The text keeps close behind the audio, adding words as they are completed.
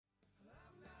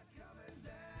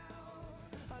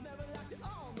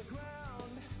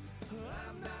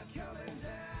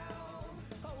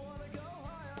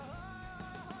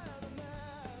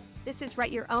This is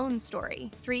Write Your Own Story,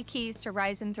 3 Keys to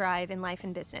Rise and Thrive in Life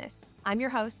and Business. I'm your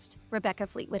host, Rebecca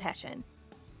Fleetwood-Hession.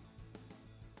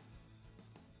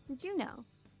 Did you know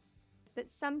that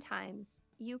sometimes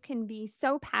you can be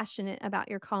so passionate about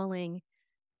your calling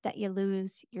that you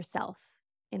lose yourself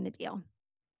in the deal?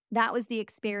 That was the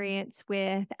experience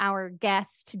with our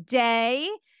guest today,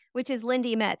 which is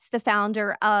Lyndie Metz, the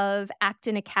founder of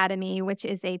Acton Academy, which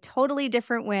is a totally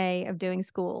different way of doing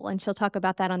school. And she'll talk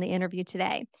about that on the interview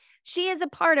today. She is a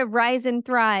part of Rise and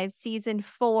Thrive Season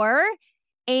 4.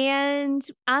 And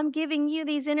I'm giving you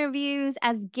these interviews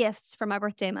as gifts for my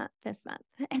birthday month this month.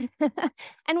 And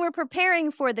we're preparing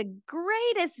for the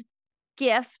greatest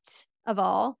gift of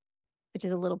all, which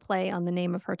is a little play on the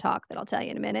name of her talk that I'll tell you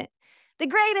in a minute. The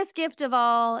greatest gift of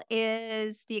all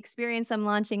is the experience I'm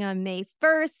launching on May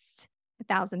 1st,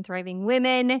 1,000 Thriving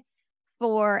Women,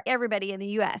 for everybody in the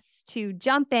U.S. to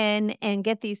jump in and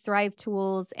get these Thrive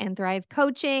tools and Thrive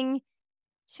coaching.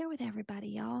 Share with everybody,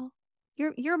 y'all.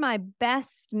 You're my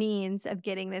best means of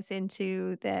getting this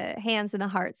into the hands and the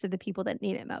hearts of the people that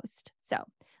need it most. So,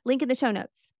 link in the show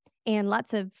notes and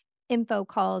lots of info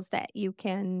calls that you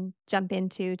can jump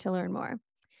into to learn more.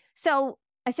 So,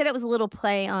 I said it was a little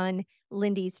play on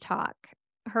Lyndie's talk.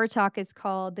 Her talk is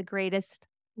called The Greatest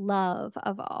Love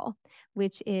of All,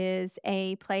 which is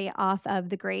a play off of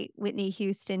the great Whitney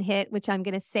Houston hit, which I'm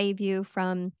going to save you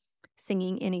from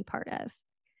singing any part of.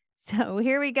 So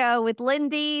here we go with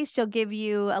Lyndie. She'll give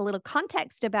you a little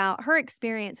context about her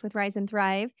experience with Rise and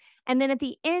Thrive. And then at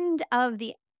the end of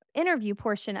the interview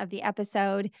portion of the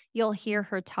episode, you'll hear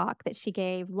her talk that she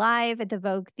gave live at the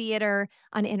Vogue Theater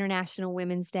on International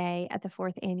Women's Day at the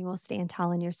 4th annual Stand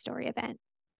Tall in Your Story event.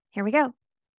 Here we go.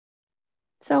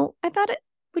 So I thought it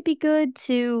would be good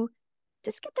to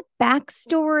just get the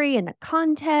backstory and the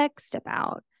context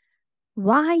about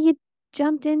why you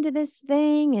jumped into this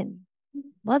thing, and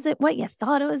was it what you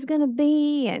thought it was going to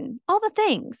be, and all the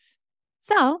things.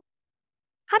 So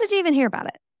how did you even hear about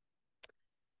it?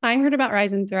 I heard about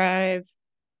Rise and Thrive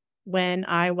when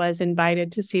I was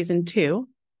invited to season 2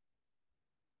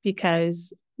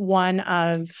 because one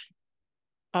of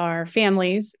our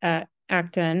families at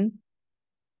Acton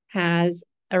has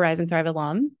a Rise and Thrive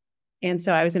alum. And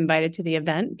so I was invited to the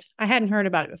event. I hadn't heard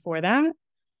about it before that,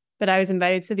 but I was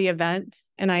invited to the event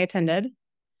and I attended.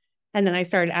 And then I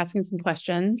started asking some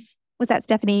questions. Was that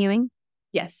Stephanie Ewing?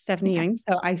 Yes, Stephanie Ewing.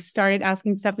 So I started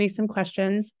asking Stephanie some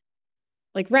questions,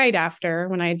 like right after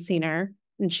when I had seen her,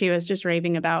 and she was just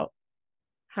raving about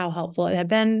how helpful it had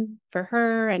been for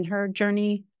her and her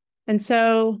journey. And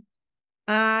so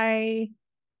I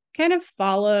kind of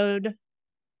followed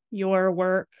your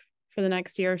work for the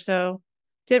next year or so.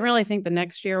 Didn't really think the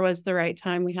next year was the right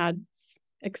time. We had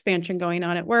expansion going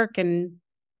on at work and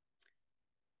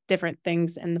different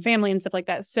things in the family and stuff like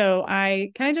that. So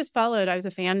I kind of just followed. I was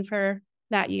a fan for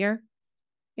that year.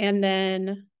 And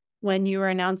then when you were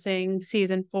announcing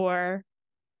season 4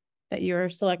 that you were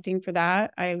selecting for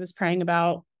that, I was praying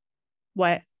about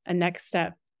what a next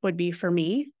step would be for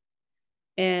me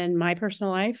in my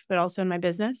personal life, but also in my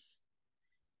business,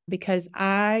 because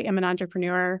I am an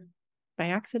entrepreneur by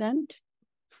accident.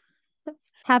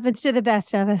 Happens to the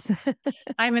best of us.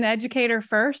 I'm an educator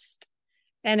first.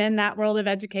 And in that world of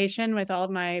education, with all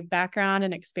of my background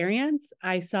and experience,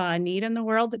 I saw a need in the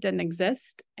world that didn't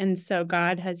exist. And so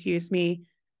God has used me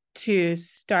to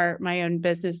start my own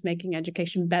business, making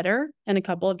education better in a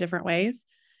couple of different ways.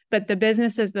 But the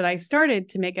businesses that I started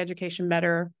to make education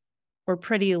better were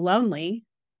pretty lonely.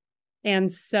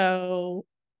 And so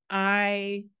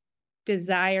I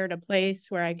desired a place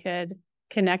where I could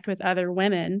connect with other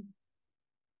women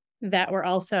that were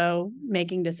also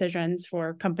making decisions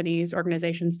for companies,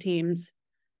 organizations, teams,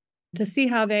 to see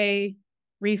how they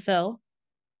refill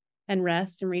and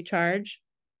rest and recharge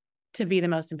to be the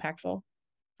most impactful.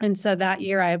 And so that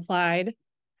year I applied,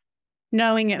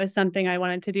 knowing it was something I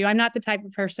wanted to do. I'm not the type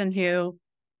of person who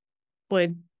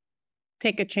would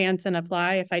take a chance and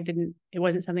apply if it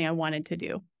wasn't something I wanted to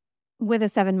do. With a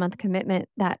 7-month commitment,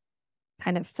 that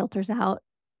kind of filters out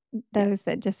those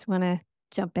that just want to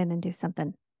jump in and do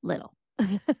something little.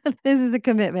 This is a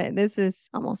commitment. This is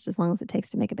almost as long as it takes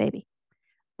to make a baby.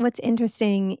 What's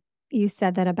interesting, you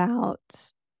said that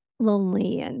about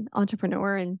lonely and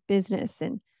entrepreneur and business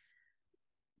and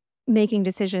making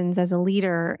decisions as a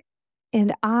leader.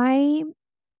 And I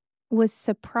was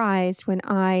surprised when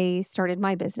I started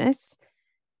my business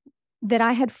that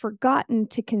I had forgotten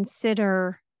to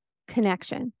consider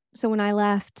connection. So when I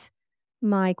left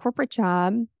my corporate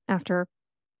job after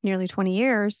nearly 20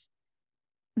 years,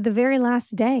 the very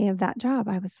last day of that job,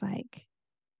 I was like,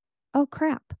 oh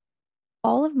crap.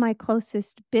 All of my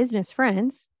closest business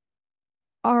friends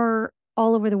are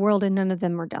all over the world and none of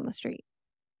them are down the street.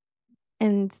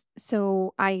 And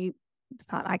so I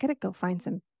thought I got to go find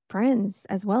some friends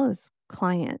as well as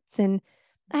clients. And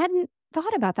I hadn't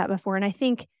thought about that before. And I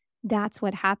think that's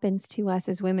what happens to us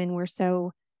as women. We're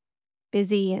so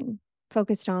busy and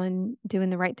focused on doing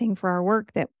the right thing for our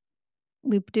work that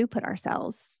we do put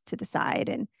ourselves to the side.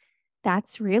 And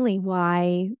that's really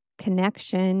why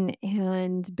connection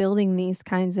and building these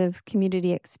kinds of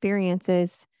community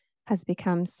experiences has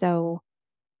become so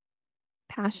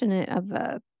passionate of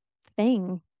a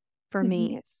thing for Mhm.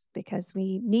 me. It's because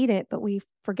we need it, but we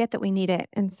forget that we need it.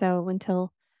 And so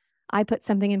until I put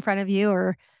something in front of you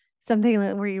or something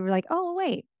where you were like, oh,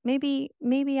 wait, maybe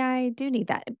I do need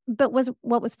that. But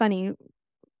what was funny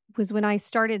was when I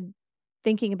started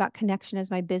thinking about connection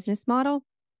as my business model.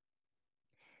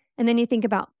 And then you think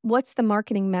about what's the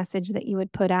marketing message that you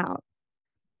would put out.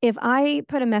 If I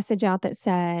put a message out that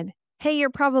said, hey, you're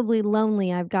probably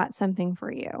lonely, I've got something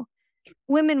for you.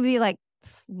 Women would be like,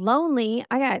 lonely?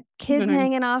 I got kids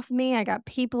hanging off me. I got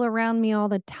people around me all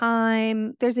the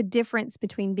time. There's a difference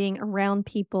between being around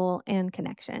people and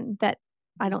connection that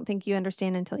I don't think you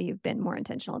understand until you've been more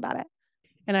intentional about it.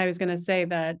 And I was going to say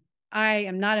that I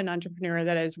am not an entrepreneur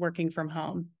that is working from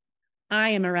home. I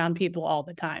am around people all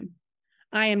the time.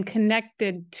 I am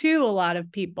connected to a lot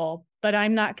of people, but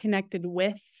I'm not connected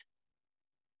with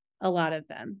a lot of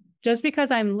them. Just because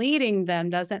I'm leading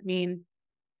them doesn't mean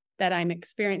that I'm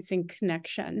experiencing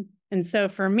connection. And so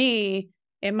for me,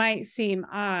 it might seem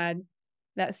odd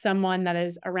that someone that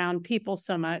is around people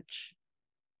so much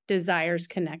desires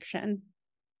connection,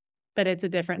 but it's a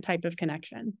different type of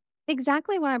connection.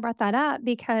 Exactly why I brought that up,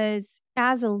 because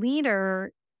as a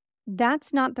leader,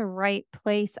 that's not the right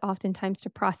place oftentimes to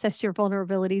process your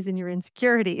vulnerabilities and your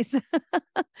insecurities.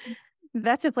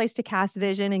 That's a place to cast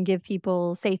vision and give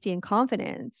people safety and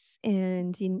confidence.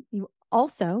 And you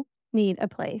also need a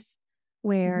place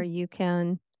where Mhm. you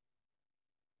can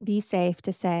be safe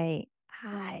to say,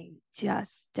 I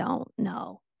just don't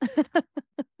know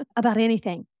about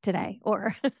anything today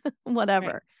or Right.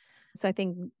 whatever. So I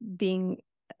think being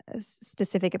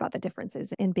specific about the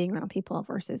differences in being around people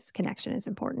versus connection is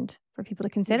important for people to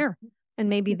Yeah. consider. And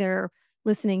maybe they're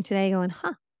listening today going,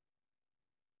 huh,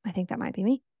 I think that might be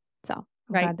me. So I'm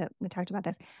Right. glad that we talked about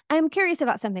this. I'm curious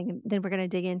about something, then we're going to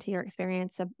dig into your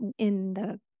experience in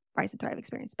the Rise and Thrive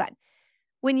experience. But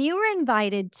when you were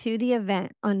invited to the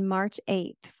event on March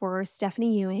 8th for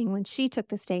Stephanie Ewing, when she took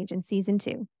the stage in season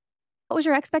 2, what was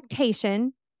your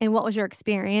expectation and what was your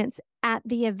experience at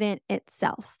the event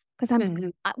itself? Because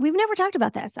Mhm. we've never talked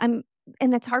about this. And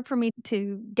that's hard for me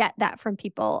to get that from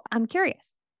people. I'm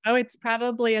curious. Oh, it's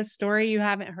probably a story you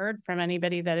haven't heard from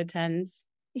anybody that attends.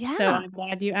 So Yeah. I'm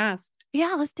glad you asked.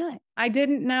 Yeah, let's do it. I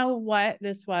didn't know what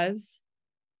this was.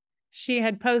 She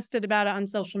had posted about it on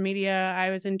social media.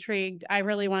 I was intrigued. I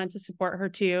really wanted to support her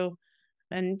too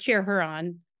and cheer her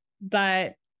on,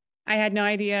 but I had no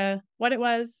idea what it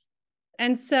was.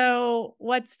 And so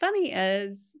what's funny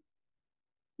is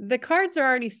the cards are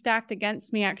already stacked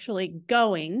against me actually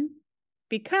going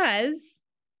because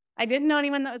I didn't know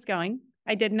anyone that was going.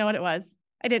 I didn't know what it was.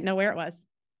 I didn't know where it was.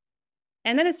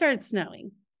 And then it started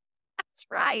snowing. That's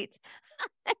right.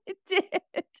 It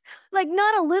did. Like,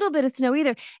 not a little bit of snow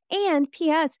either. And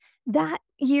P.S., that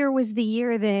year was the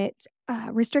year that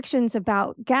restrictions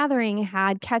about gathering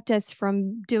had kept us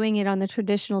from doing it on the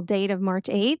traditional date of March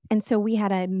 8th. And so we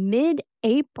had a mid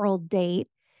April date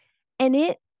and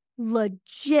it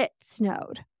legit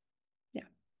snowed. Yeah.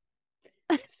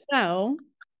 So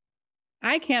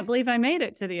I can't believe I made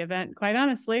it to the event, quite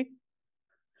honestly.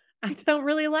 I don't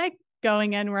really like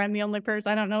going in where I'm the only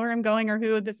person. I don't know where I'm going or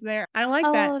who this is there. I don't like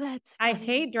that. Oh, that's I funny.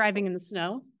 hate driving in the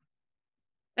snow.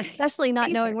 I Especially not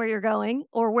hate knowing it. where you're going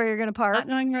or where you're going to park. Not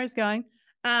knowing where I was going.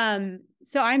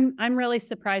 So I'm really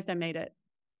surprised I made it.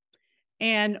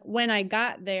 And when I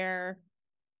got there,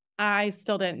 I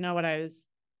still didn't know what I was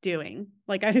doing.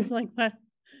 Like I was like,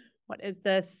 what is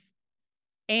this?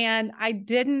 And I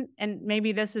didn't, and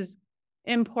maybe this is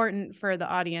important for the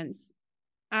audience.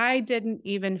 I didn't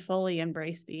even fully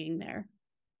embrace being there.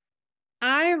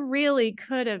 I really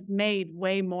could have made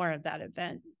way more of that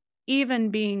event,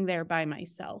 even being there by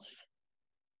myself.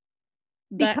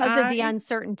 But Because of the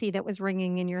uncertainty that was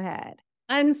ringing in your head.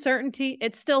 uncertainty,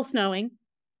 it's still snowing.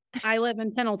 I live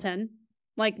in Pendleton.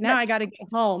 Like now I That's got to get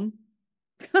home.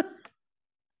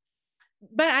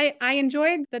 But I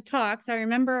enjoyed the talks. I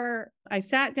remember I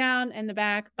sat down in the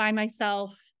back by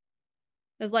myself.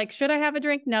 I was like, should I have a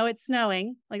drink? No, it's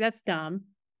snowing. Like that's dumb.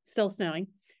 It's still snowing.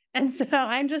 And so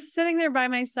I'm just sitting there by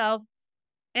myself.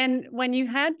 And when you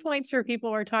had points where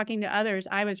people were talking to others,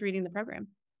 I was reading the program.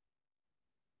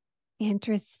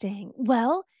 Interesting.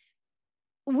 Well,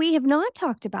 we have not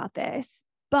talked about this,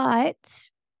 but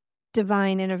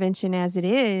divine intervention as it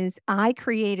is, I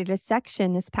created a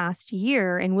section this past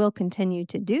year and will continue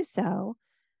to do so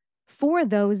for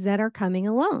those that are coming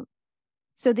alone.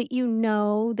 So that you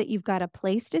know that you've got a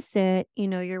place to sit, you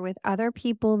know, you're with other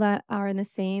people that are in the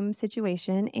same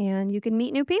situation and you can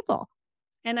meet new people.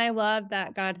 And I love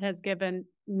that God has given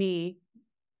me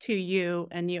to you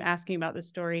and you asking about this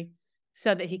story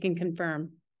so that he can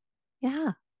confirm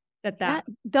Yeah. that Yeah. that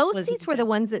Those was seats were the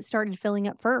ones that started filling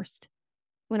up first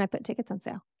when I put tickets on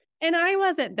sale. And I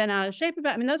wasn't bent out of shape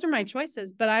about, I mean, those are my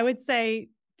choices, but I would say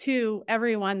to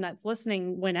everyone that's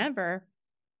listening, whenever,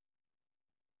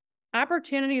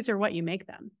 opportunities are what you make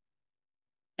them.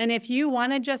 And if you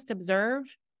want to just observe,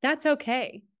 that's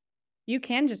okay. You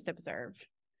can just observe.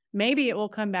 Maybe it will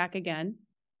come back again.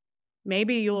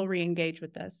 Maybe you will re-engage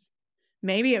with this.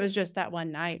 Maybe it was just that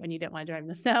one night when you didn't want to drive in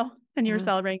the snow and you were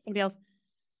celebrating somebody else.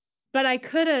 But I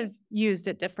could have used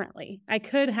it differently. I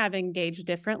could have engaged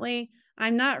differently.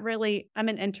 I'm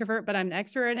an introvert, but I'm an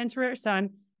extrovert introvert. So I'm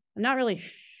not really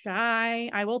shy.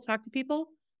 I will talk to people,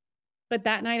 but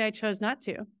that night I chose not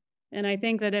to. And I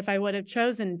think that if I would have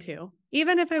chosen to,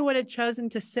 even if I would have chosen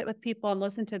to sit with people and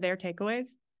listen to their takeaways,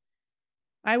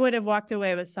 I would have walked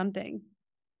away with something.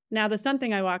 Now, the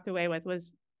something I walked away with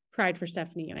was pride for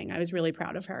Stephanie Ewing. I was really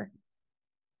proud of her.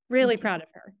 Really proud of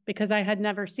her because I had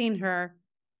never seen her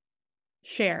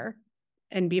share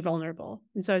and be vulnerable.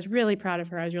 And so I was really proud of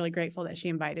her. I was really grateful that she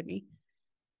invited me.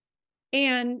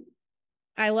 And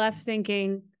I left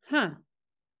thinking,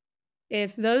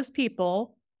 if those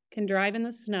people can drive in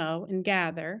the snow and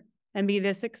gather and be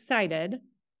this excited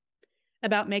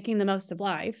about making the most of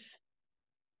life,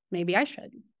 maybe I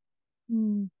should.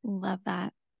 Love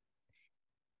that.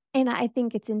 And I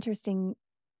think it's interesting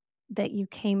that you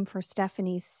came for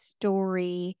Stephanie's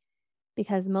story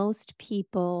because most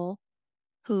people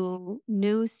who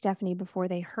knew Stephanie before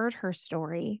they heard her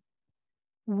story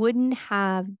wouldn't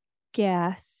have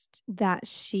guessed that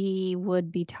she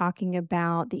would be talking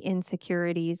about the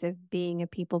insecurities of being a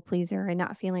people pleaser and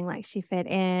not feeling like she fit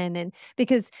in. And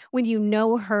because when you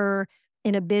know her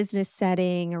in a business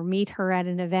setting or meet her at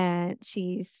an event,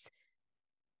 she's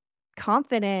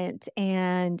confident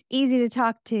and easy to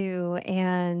talk to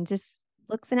and just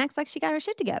looks and acts like she got her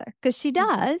shit together because she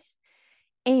does.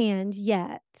 And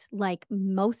yet, like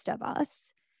most of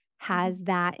us, has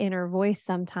that inner voice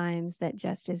sometimes that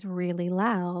just is really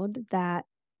loud that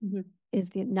is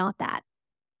not that.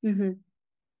 Yeah.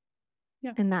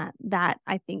 And that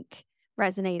I think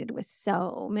resonated with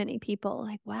so many people.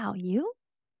 Like, wow, you?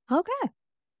 Okay.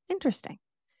 Interesting.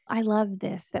 I love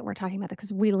this that we're talking about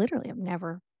because we literally have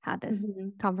never had this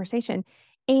conversation.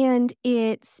 And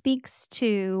it speaks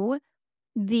to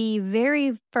the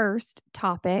very first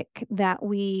topic that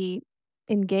we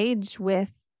engage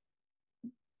with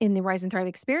in the Rise and Thrive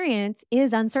experience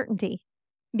is uncertainty.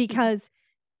 Because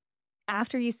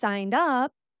after you signed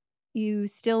up, you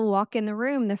still walk in the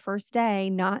room the first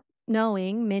day, not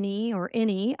knowing many or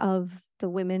any of the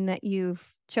women that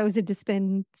you've chosen to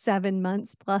spend 7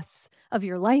 months plus of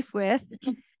your life with.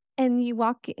 And you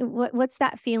walk, what's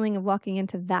that feeling of walking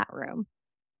into that room?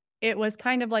 It was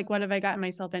kind of like, what have I gotten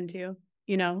myself into?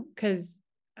 You know, because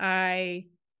I'm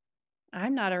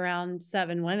not around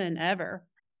 7 women ever.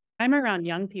 I'm around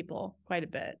young people quite a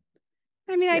bit.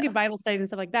 I mean, I do Bible studies and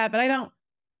stuff like that, but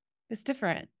it's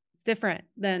different. It's different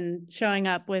than showing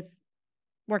up with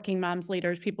working moms,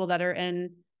 leaders, people that are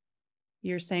in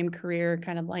your same career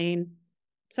kind of lane.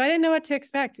 So I didn't know what to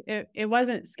expect. It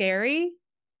wasn't scary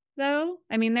though.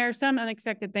 I mean, there are some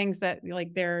unexpected things that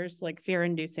like there's like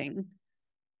fear-inducing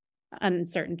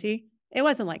uncertainty. It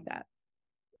wasn't like that.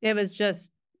 It was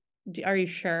just, are you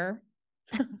sure?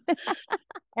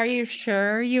 Are you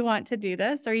sure you want to do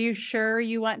this? Are you sure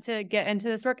you want to get into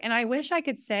this work? And I wish I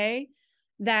could say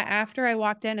that after I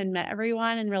walked in and met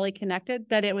everyone and really connected,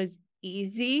 that it was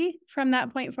easy from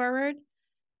that point forward.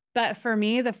 But for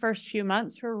me, the first few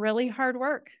months were really hard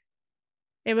work.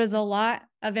 It was a lot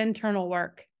of internal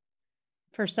work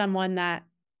for someone that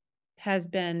has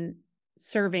been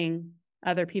serving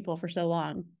other people for so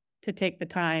long to take the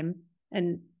time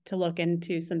and to look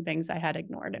into some things I had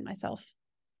ignored in myself.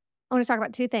 I want to talk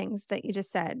about 2 things that you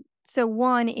just said. So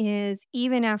one is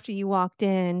even after you walked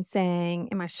in saying,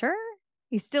 "Am I sure?"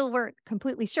 You still weren't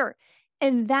completely sure.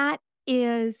 And that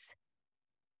is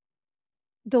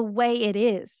the way it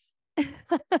is.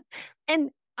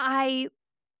 And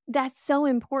that's so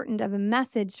important of a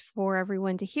message for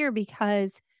everyone to hear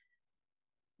because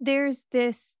there's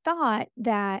this thought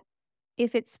that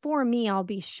if it's for me, I'll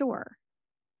be sure.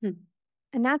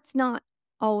 And that's not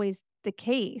always the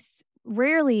case.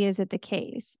 rarely is it the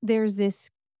case. There's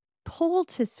this pull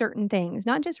to certain things,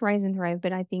 not just Rise and Thrive,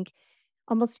 but I think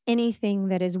almost anything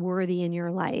that is worthy in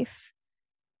your life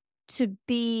to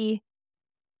be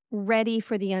ready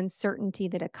for the uncertainty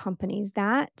that accompanies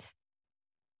that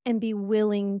and be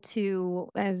willing to,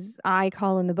 as I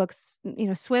call in the books,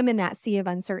 swim in that sea of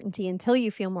uncertainty until you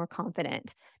feel more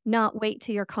confident, not wait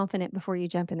till you're confident before you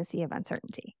jump in the sea of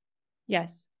uncertainty.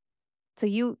 Yes. So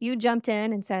you jumped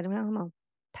in and said, well, I'm going to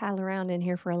paddle around in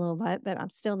here for a little bit, but I'm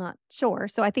still not sure.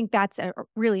 So I think that's a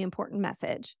really important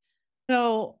message.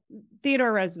 So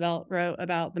Theodore Roosevelt wrote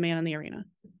about the man in the arena.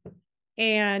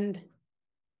 And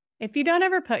if you don't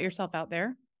ever put yourself out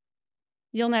there,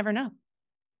 you'll never know.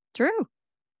 True.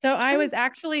 So I was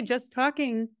actually just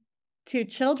talking to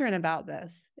children about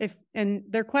this. And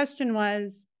their question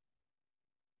was,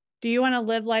 do you want to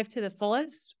live life to the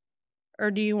fullest, or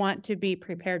do you want to be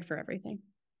prepared for everything?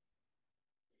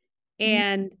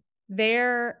 And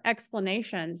their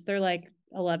explanations, they're like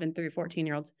 11 through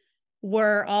 14-year-olds,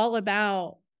 were all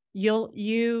about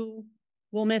you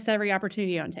will miss every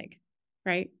opportunity you don't take,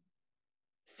 right?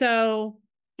 So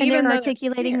and even they're though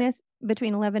articulating this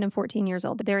between 11 and 14 years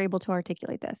old. They're able to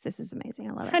articulate this. This is amazing.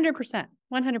 I love it.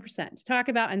 100%. Talk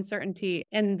about uncertainty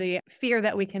and the fear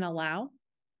that we can allow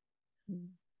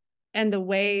and the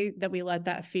way that we let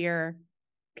that fear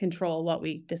control what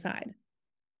we decide.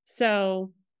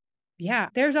 So yeah,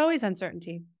 there's always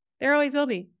uncertainty. There always will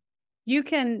be. You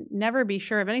can never be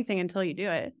sure of anything until you do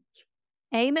it.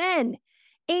 Amen.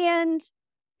 And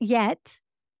yet,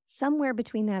 somewhere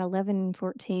between that 11 and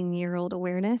 14-year-old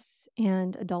awareness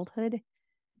and adulthood,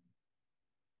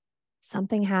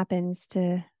 something happens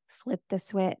to flip the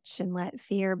switch and let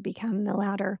fear become the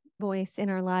louder voice in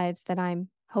our lives that I'm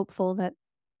hopeful that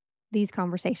these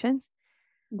conversations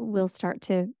will start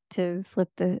to flip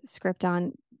the script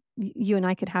on. You and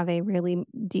I could have a really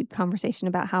deep conversation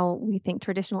about how we think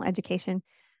traditional education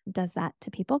does that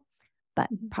to people, but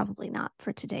probably not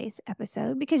for today's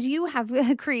episode, because you have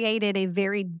created a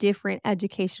very different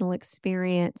educational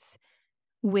experience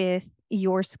with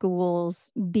your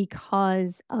schools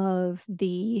because of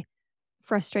the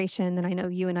frustration that I know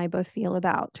you and I both feel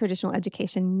about traditional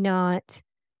education not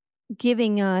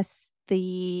giving us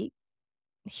the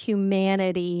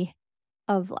humanity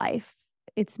of life.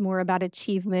 It's more about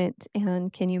achievement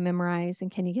and can you memorize and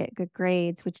can you get good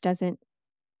grades, which doesn't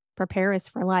prepare us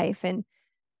for life. And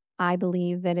I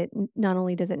believe that it not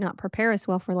only does it not prepare us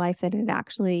well for life, that it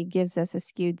actually gives us a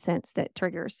skewed sense that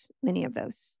triggers many of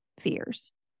those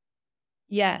fears.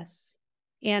 Yes.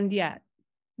 And yet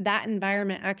that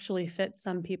environment actually fits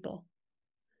some people.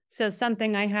 So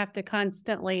something I have to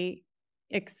constantly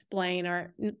explain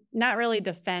or not really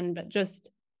defend, but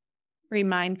just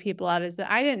remind people of is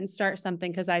that I didn't start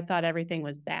something because I thought everything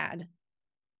was bad.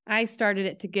 I started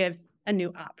it to give a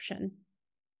new option.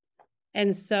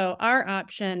 And so our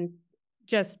option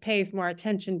just pays more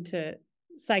attention to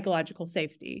psychological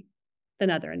safety than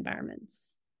other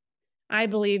environments. I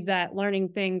believe that learning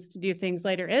things to do things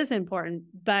later is important,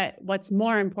 but what's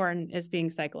more important is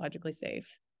being psychologically safe.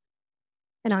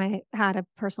 And I had a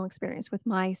personal experience with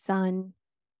my son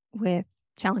with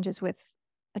challenges with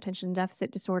attention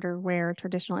deficit disorder where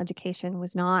traditional education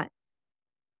was not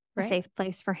a safe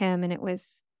place for him. And it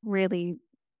was really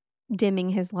dimming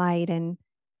his light and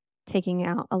taking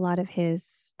out a lot of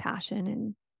his passion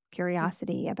and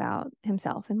curiosity about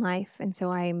himself and life. And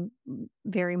so I'm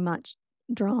very much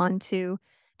drawn to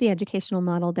the educational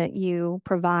model that you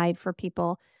provide for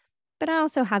people. But I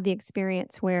also have the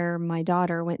experience where my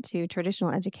daughter went to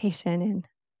traditional education and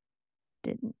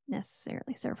didn't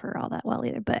necessarily serve her all that well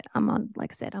either. But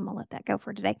like I said, I'm gonna let that go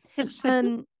for today.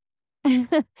 The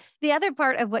other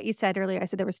part of what you said earlier, I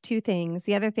said there was two things.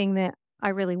 The other thing that I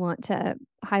really want to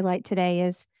highlight today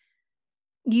is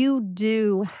you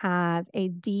do have a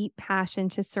deep passion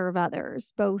to serve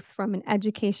others, both from an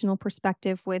educational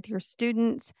perspective with your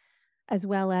students, as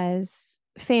well as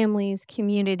families,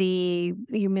 community.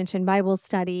 You mentioned Bible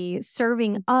study.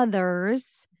 Serving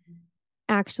others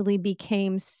actually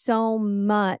became so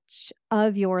much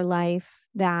of your life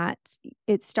that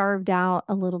it starved out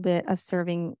a little bit of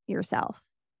serving yourself.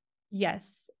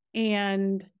 Yes.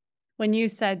 And when you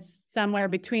said somewhere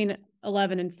between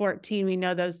 11 and 14, we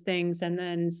know those things. And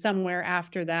then somewhere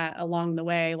after that, along the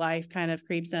way, life kind of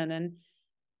creeps in and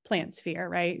plants fear,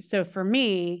 right? So for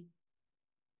me,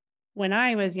 when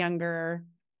I was younger,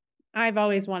 I've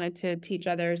always wanted to teach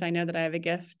others. I know that I have a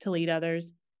gift to lead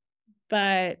others.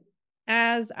 But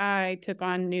as I took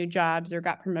on new jobs or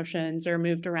got promotions or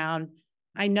moved around,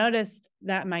 I noticed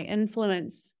that my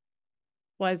influence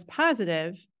was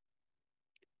positive,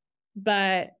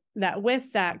 but that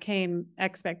with that came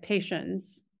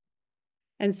expectations.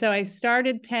 And so I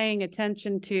started paying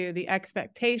attention to the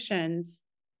expectations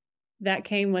that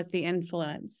came with the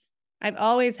influence. I've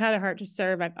always had a heart to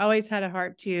serve. I've always had a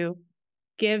heart to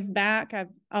give back. I've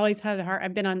always had a heart.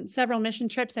 I've been on several mission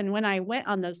trips. And when I went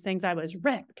on those things, I was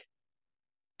wrecked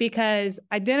because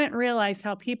I didn't realize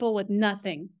how people with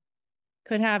nothing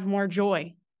could have more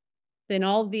joy than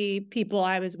all the people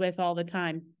I was with all the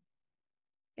time.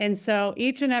 And so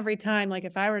each and every time, like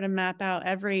if I were to map out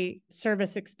every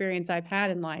service experience I've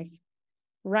had in life,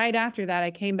 right after that,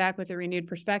 I came back with a renewed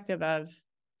perspective of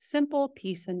simple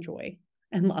peace and joy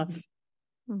and love.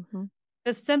 Mm-hmm.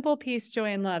 Just simple peace, joy,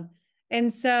 and love.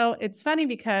 And so it's funny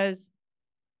because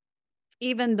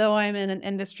even though I'm in an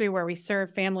industry where we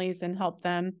serve families and help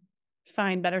them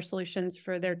find better solutions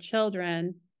for their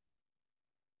children,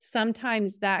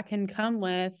 sometimes that can come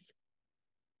with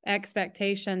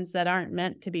expectations that aren't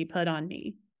meant to be put on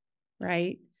me,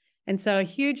 right? And so a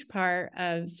huge part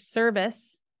of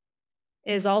service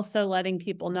is also letting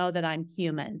people know that I'm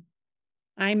human.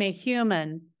 I'm a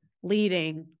human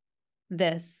leading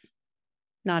this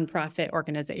nonprofit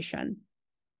organization.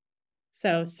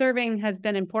 So serving has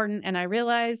been important. And I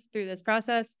realized through this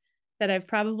process that I've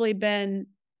probably been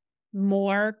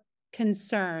more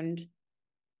concerned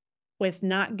with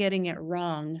not getting it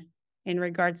wrong in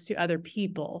regards to other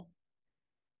people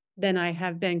than I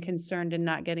have been concerned in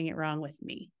not getting it wrong with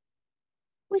me.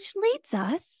 Which leads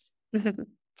us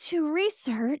to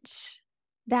research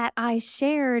that I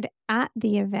shared at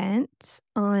the event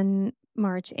on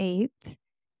March 8th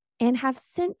and have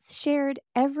since shared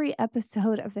every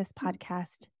episode of this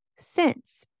podcast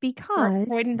since because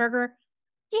Freudenberger?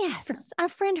 Yes, our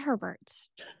friend Herbert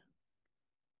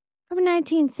from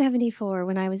 1974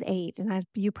 when I was 8 and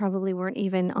you probably weren't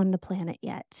even on the planet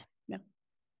yet. No.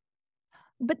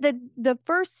 But the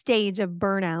first stage of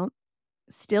burnout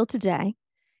still today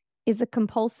is a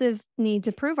compulsive need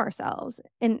to prove ourselves.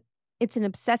 And it's an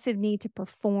obsessive need to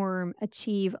perform,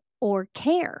 achieve, or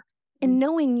care. And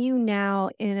knowing you now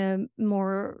in a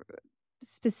more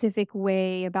specific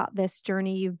way about this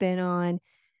journey you've been on,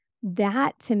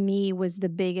 that to me was the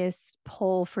biggest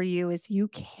pull for you is you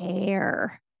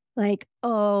care. Like,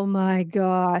 oh my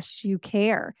gosh, you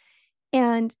care.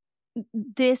 And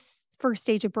this first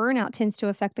stage of burnout tends to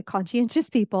affect the conscientious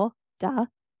people. Duh.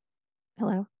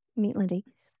 Hello, meet Lyndie.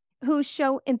 Who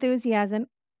show enthusiasm.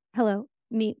 Hello,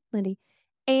 meet Lyndie.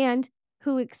 And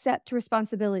who accept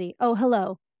responsibility. Oh,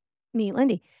 hello, meet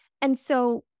Lyndie. And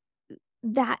so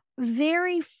that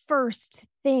very first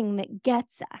thing that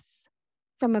gets us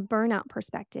from a burnout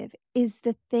perspective is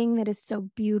the thing that is so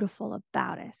beautiful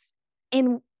about us.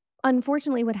 And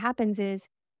unfortunately, what happens is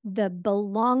the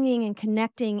belonging and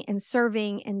connecting and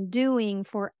serving and doing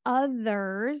for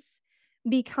others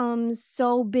becomes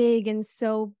so big and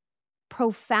so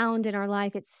profound in our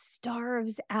life. It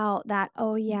starves out that,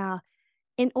 oh yeah,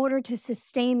 in order to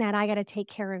sustain that, I got to take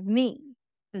care of me.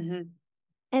 Mm-hmm.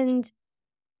 And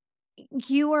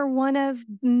you are one of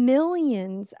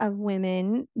millions of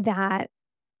women that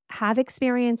have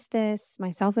experienced this,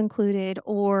 myself included,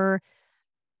 or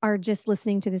are just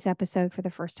listening to this episode for the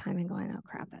first time and going, oh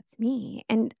crap, that's me.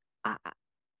 And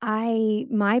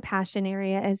my passion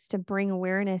area is to bring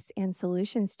awareness and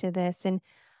solutions to this. And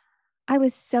I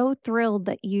was so thrilled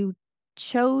that you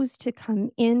chose to come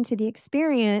into the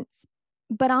experience.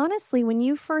 But honestly, when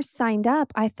you first signed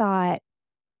up, I thought,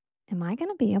 am I going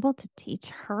to be able to teach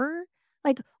her?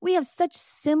 Like, we have such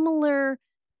similar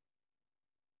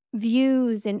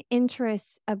views and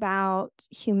interests about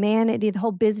humanity. The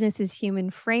whole business is human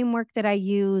framework that I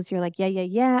use. You're like,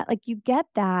 yeah. Like, you get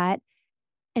that.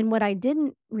 And what I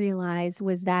didn't realize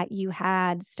was that you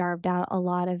had starved out a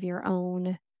lot of your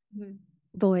own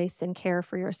voice and care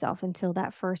for yourself until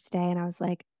that first day. And I was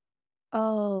like,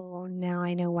 oh, now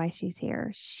I know why she's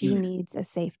here. She needs a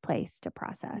safe place to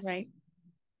process Right.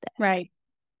 this. Right.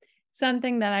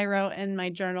 Something that I wrote in my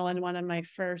journal in one of my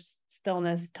first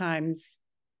stillness times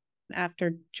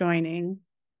after joining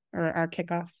or our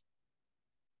kickoff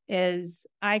is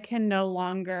I can no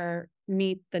longer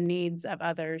meet the needs of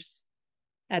others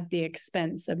at the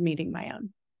expense of meeting my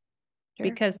own. Sure.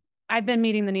 Because I've been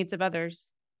meeting the needs of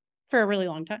others for a really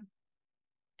long time.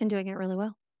 And doing it really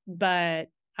well. But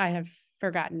I have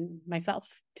forgotten myself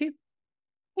too.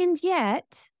 And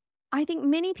yet, I think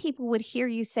many people would hear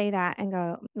you say that and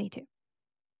go, me too.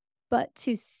 But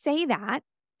to say that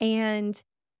and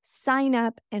sign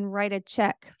up and write a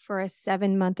check for a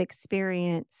 7-month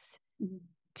experience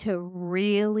to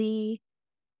really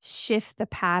shift the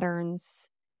patterns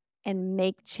and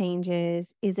make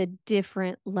changes is a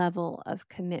different level of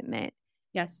commitment.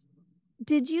 Yes.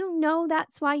 Did you know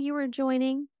that's why you were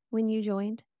joining when you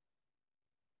joined?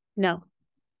 No.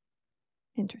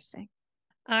 Interesting.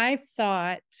 I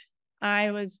thought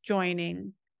I was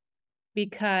joining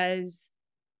because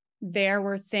there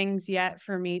were things yet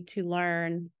for me to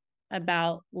learn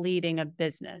about leading a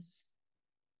business.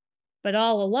 But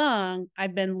all along,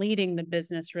 I've been leading the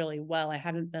business really well. I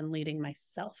haven't been leading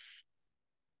myself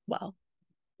well.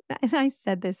 And I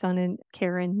said this on a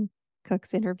Karen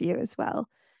Cook's interview as well.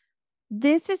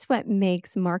 This is what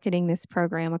makes marketing this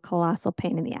program a colossal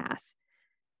pain in the ass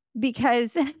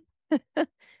because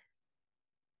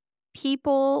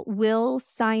people will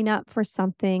sign up for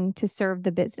something to serve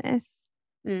the business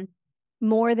Mm.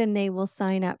 more than they will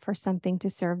sign up for something to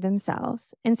serve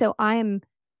themselves. And so I'm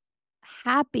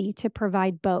happy to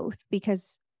provide both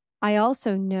because I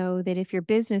also know that if your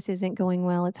business isn't going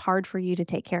well, it's hard for you to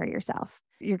take care of yourself.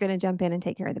 You're going to jump in and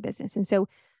take care of the business. And so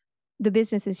the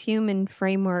business's human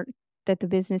framework that the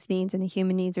business needs and the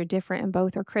human needs are different and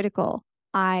both are critical,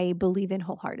 I believe in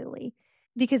wholeheartedly.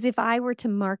 Because if I were to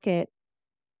market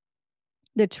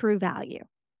the true value,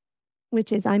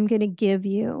 which is I'm going to give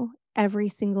you every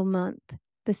single month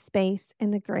the space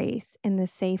and the grace and the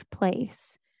safe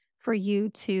place for you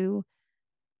to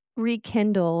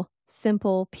rekindle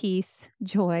simple peace,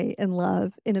 joy, and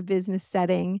love in a business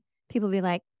setting, people be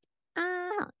like,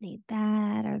 I don't need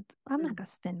that, or I'm not going to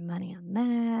spend money on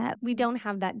that. We don't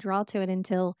have that draw to it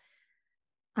until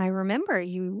I remember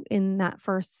you in that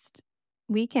first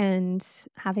weekend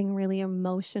having really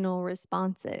emotional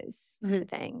responses to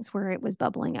things where it was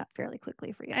bubbling up fairly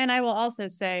quickly for you. And I will also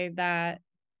say that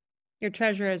your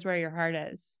treasure is where your heart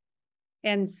is.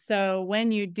 And so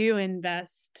when you do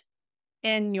invest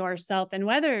in yourself, and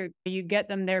whether you get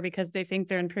them there because they think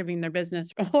they're improving their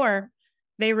business or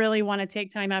they really want to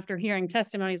take time after hearing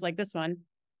testimonies like this one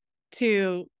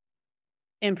to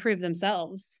improve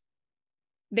themselves,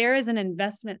 there is an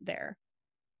investment there.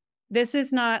 This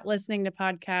is not listening to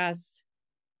podcasts,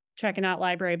 checking out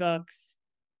library books,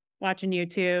 watching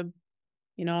YouTube,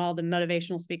 all the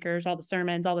motivational speakers, all the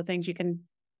sermons, all the things you can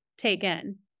take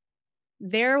in.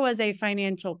 There was a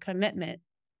financial commitment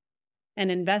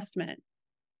and investment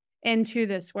into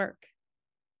this work.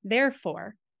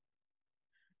 Therefore,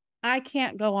 I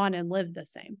can't go on and live the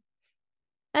same.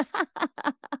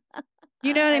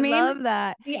 You know what I mean? I love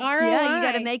that. The ROI, yeah, you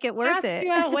got to make it worth has it. to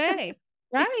outweigh.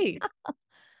 Right.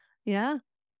 Yeah,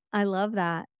 I love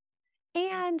that.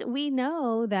 And we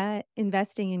know that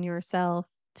investing in yourself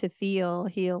to feel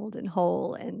healed and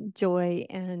whole and joy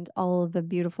and all of the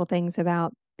beautiful things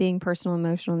about being personal,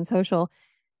 emotional, and social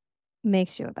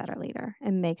makes you a better leader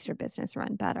and makes your business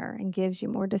run better and gives you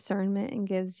more discernment and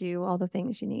gives you all the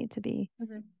things you need to be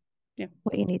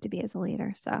what you need to be as a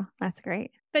leader. So that's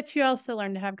great. But you also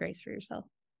learn to have grace for yourself.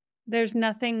 There's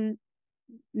nothing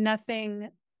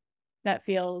that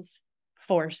feels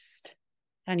forced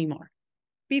anymore.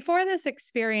 Before this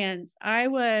experience, I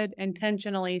would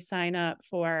intentionally sign up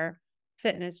for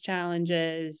fitness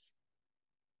challenges,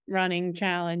 running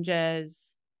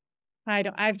challenges.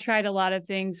 I've tried a lot of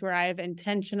things where I've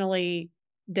intentionally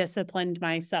disciplined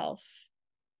myself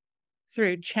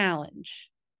through challenge,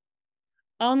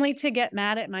 only to get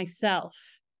mad at myself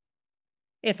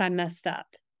if I messed up.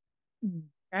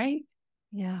 Right?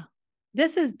 Yeah.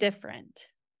 This is different.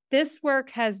 This work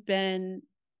has been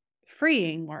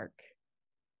freeing work,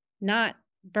 not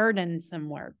burdensome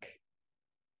work.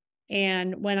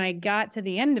 And when I got to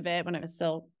the end of it, when it was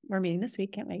still, we're meeting this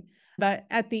week, can't wait. But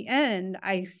at the end,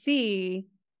 I see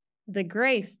the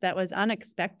grace that was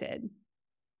unexpected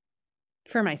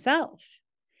for myself.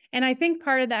 And I think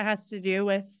part of that has to do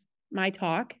with my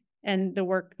talk and the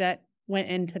work that went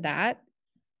into that.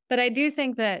 But I do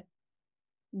think that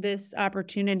this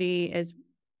opportunity is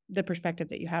the perspective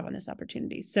that you have on this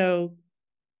opportunity. So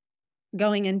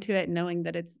going into it, knowing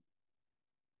that it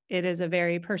is a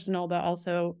very personal, but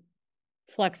also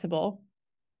flexible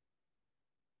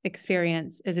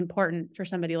experience is important for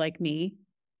somebody like me,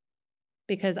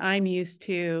 because I'm used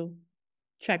to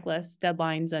checklists,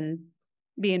 deadlines, and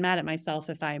being mad at myself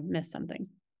if I miss something.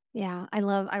 Yeah, I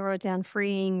wrote down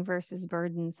freeing versus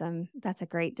burdensome. That's a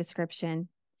great description.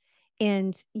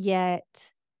 And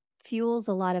yet fuels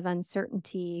a lot of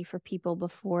uncertainty for people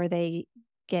before they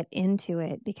get into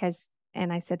it because,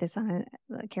 and I said this on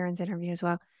Karen's interview as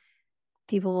well,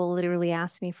 people will literally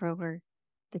ask me for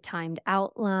the timed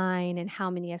outline and how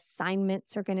many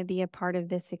assignments are going to be a part of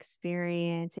this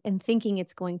experience and thinking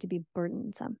it's going to be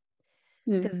burdensome.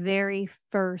 The very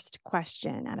first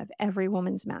question out of every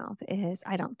woman's mouth is,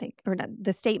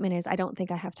 the statement is, I don't think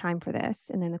I have time for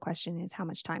this. And then the question is, how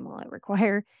much time will it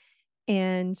require?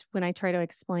 And when I try to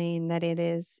explain that it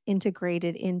is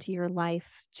integrated into your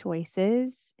life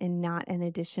choices and not an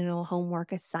additional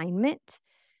homework assignment,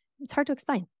 it's hard to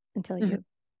explain until Mhm. you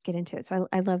get into it. So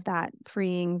I love that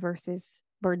freeing versus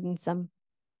burdensome.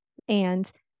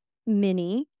 And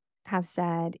many have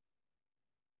said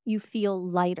you feel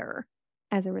lighter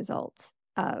as a result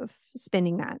of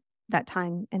spending that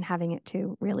time and having it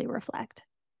to really reflect.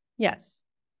 Yes.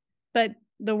 But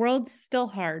the world's still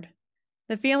hard.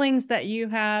 The feelings that you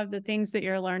have, the things that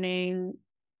you're learning,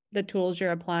 the tools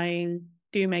you're applying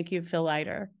do make you feel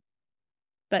lighter,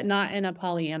 but not in a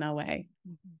Pollyanna way,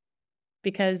 Mhm.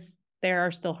 because there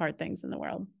are still hard things in the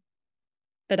world.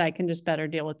 But I can just better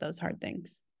deal with those hard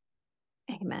things.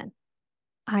 Amen.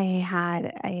 I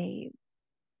had a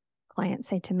client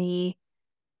say to me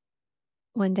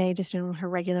one day, just in her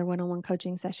regular one-on-one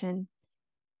coaching session,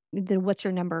 the what's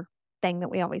your number thing that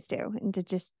we always do, and to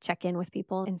just check in with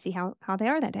people and see how they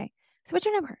are that day. So what's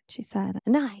your number? She said, a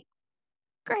 9.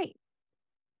 Great.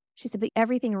 She said, but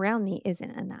everything around me isn't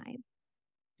a 9.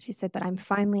 She said, but I'm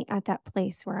finally at that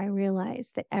place where I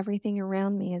realize that everything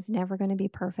around me is never going to be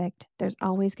perfect. There's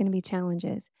always going to be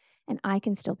challenges, and I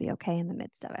can still be okay in the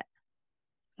midst of it.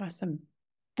 Awesome.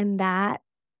 And that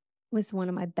was one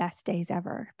of my best days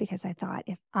ever, because I thought,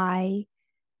 if I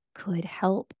could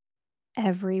help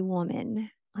every woman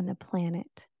on the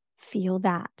planet feel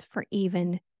that for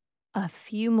even a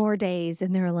few more days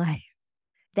in their life,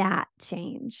 that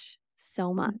change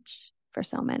so much for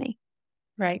so many.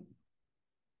 Right.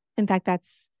 In fact,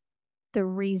 that's the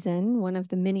reason, one of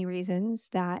the many reasons,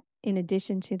 that in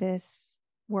addition to this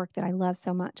work that I love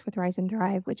so much with Rise and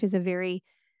Thrive, which is a very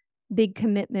big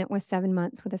commitment with 7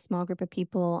 months with a small group of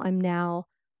people, I'm now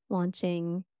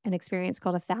launching an experience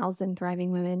called 1,000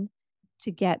 Thriving Women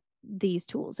to get these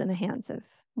tools in the hands of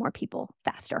more people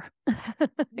faster.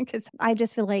 Because I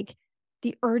just feel like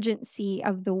the urgency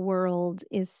of the world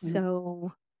is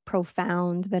so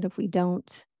profound that if we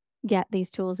don't get these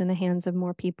tools in the hands of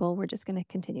more people, we're just going to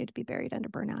continue to be buried under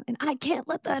burnout. And I can't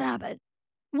let that happen.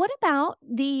 What about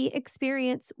the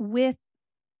experience with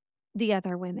the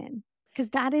other women?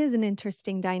 Because that is an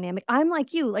interesting dynamic. I'm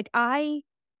like you, like I'm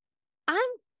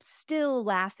still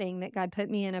laughing that God put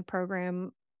me in a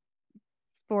program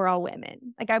for all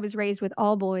women. Like, I was raised with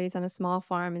all boys on a small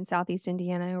farm in Southeast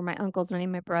Indiana, who were my uncles and any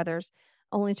of my brothers,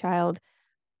 only child.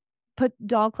 Put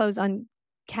doll clothes on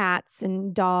cats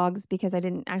and dogs because I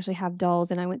didn't actually have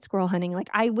dolls, and I went squirrel hunting. Like,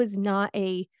 I was not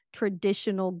a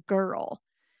traditional girl.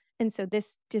 And so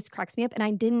this just cracks me up. And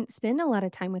I didn't spend a lot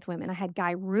of time with women. I had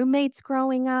guy roommates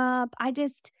growing up. I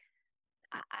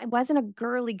wasn't a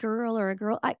girly girl or a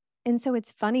girl. And so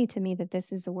it's funny to me that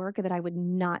this is the work that I would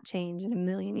not change in a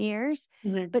million years.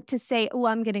 Mhm. But to say, oh,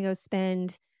 I'm going to go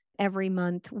spend every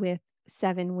month with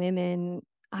 7 women,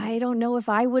 I don't know if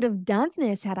I would have done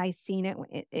this had I seen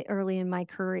it early in my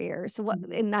career. So what,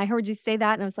 and I heard you say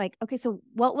that, and I was like, okay, so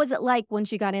what was it like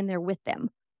once you got in there with them?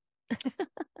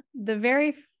 The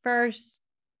very first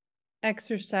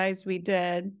exercise we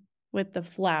did with the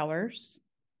flowers.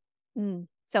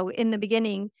 So in the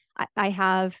beginning, I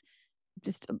have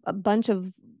just a bunch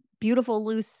of beautiful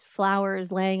loose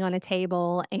flowers laying on a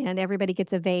table, and everybody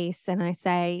gets a vase, and I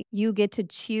say, you get to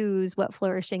choose what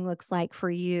flourishing looks like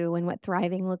for you and what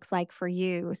thriving looks like for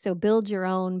you. So build your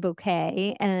own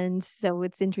bouquet. And so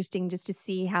it's interesting just to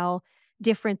see how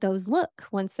different those look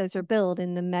once those are built.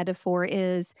 And the metaphor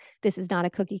is, this is not a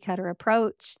cookie cutter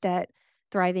approach, that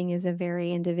thriving is a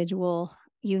very individual,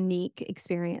 unique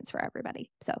experience for everybody.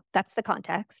 So that's the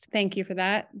context. Thank you for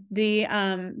that. The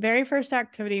very first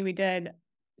activity we did.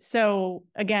 So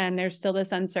again, there's still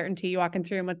this uncertainty. You walk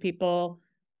into a room with people,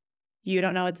 you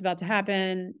don't know what's about to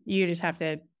happen. You just have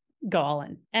to go all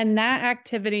in. And that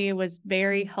activity was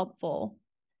very helpful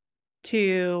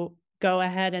to go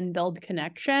ahead and build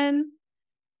connection.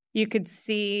 You could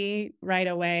see right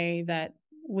away that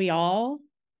we all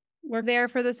were there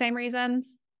for the same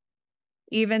reasons,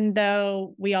 even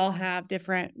though we all have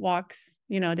different walks,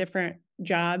 different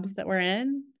jobs that we're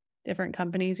in, different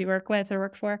companies you work with or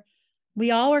work for.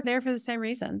 We all work there for the same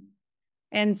reason.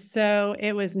 And so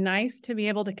it was nice to be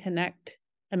able to connect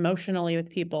emotionally with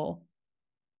people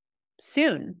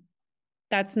soon.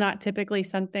 That's not typically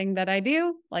something that I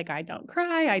do. Like, I don't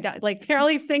cry. I don't, like, there are all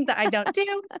these things that I don't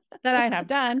do that I have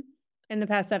done in the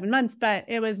past 7 months. But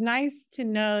it was nice to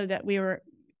know that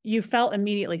you felt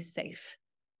immediately safe.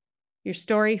 Your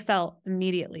story felt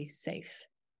immediately safe.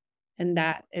 And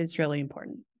that is really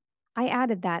important. I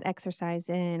added that exercise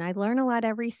in. I learn a lot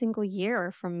every single year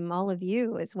from all of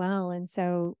you as well. And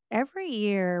so every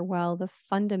year, while the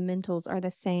fundamentals are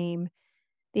the same,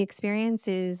 the experience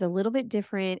is a little bit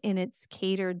different, and it's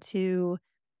catered to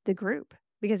the group,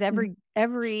 because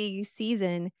every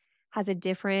season has a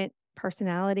different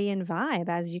personality and vibe,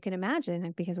 as you can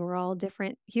imagine, because we're all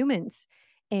different humans.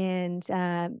 And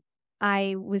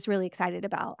I was really excited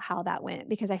about how that went,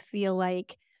 because I feel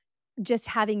like just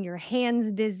having your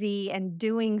hands busy and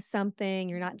doing something,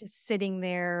 you're not just sitting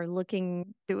there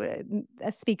looking to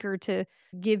a speaker to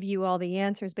give you all the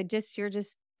answers, but you're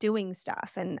just doing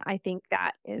stuff. And I think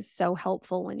that is so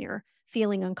helpful when you're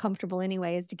feeling uncomfortable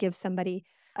anyway, is to give somebody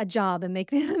a job and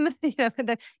make them,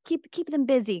 keep them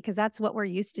busy, because that's what we're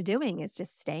used to doing, is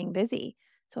just staying busy.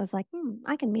 So I was like,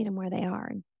 I can meet them where they are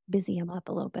and busy them up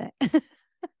a little bit.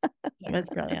 That's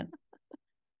brilliant.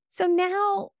 So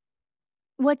now,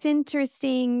 what's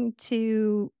interesting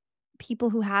to people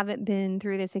who haven't been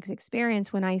through this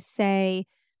experience, when I say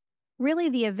really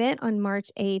the event on March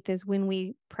 8th is when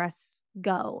we press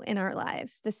go in our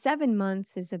lives. The 7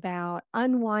 months is about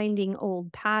unwinding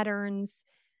old patterns,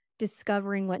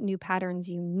 discovering what new patterns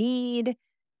you need,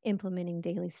 implementing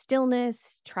daily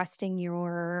stillness, trusting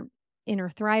your inner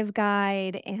Thrive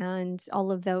guide, and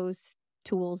all of those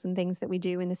tools and things that we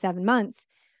do in the 7 months.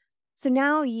 So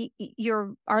now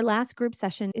our last group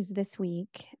session is this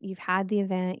week. You've had the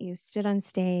event, you stood on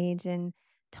stage and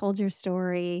told your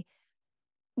story.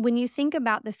 When you think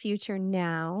about the future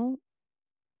now,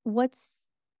 what's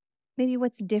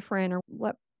different, or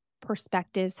what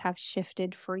perspectives have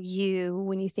shifted for you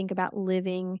when you think about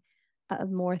living a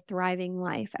more thriving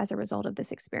life as a result of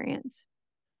this experience?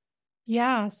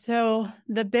 Yeah. So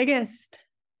the biggest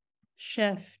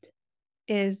shift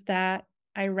is that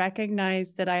I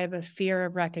recognize that I have a fear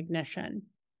of recognition.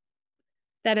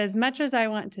 That as much as I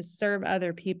want to serve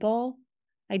other people,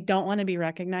 I don't want to be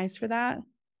recognized for that.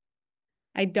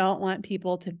 I don't want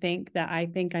people to think that I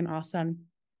think I'm awesome.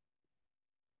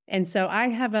 And so I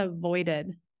have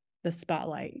avoided the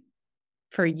spotlight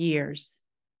for years.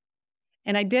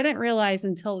 And I didn't realize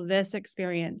until this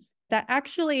experience that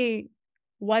actually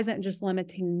wasn't just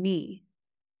limiting me.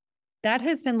 That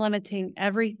has been limiting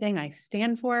everything I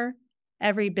stand for,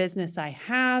 every business I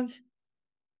have.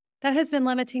 That has been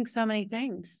limiting so many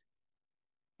things.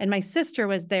 And my sister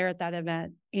was there at that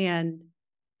event, and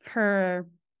her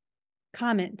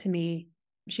comment to me,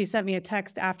 she sent me a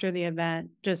text after the event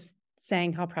just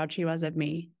saying how proud she was of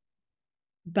me.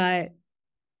 But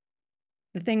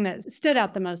the thing that stood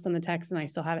out the most on the text, and I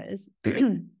still have it, is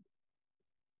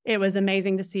it was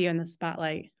amazing to see you in the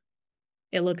spotlight.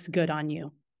 It looks good on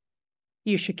you.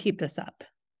 You should keep this up.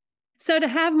 So to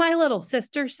have my little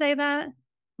sister say that,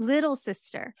 my little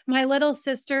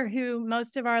sister who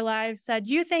most of our lives said,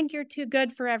 you think you're too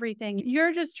good for everything.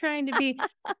 You're just trying to be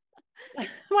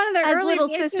one of the As early little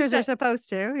voices sisters are supposed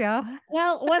to. Yeah.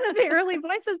 Well, one of the early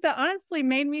voices that honestly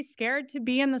made me scared to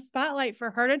be in the spotlight,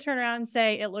 for her to turn around and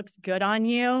say, it looks good on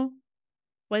you,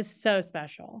 was so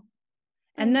special.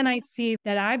 And then I see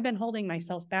that I've been holding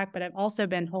myself back, but I've also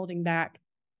been holding back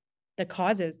the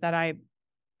causes that I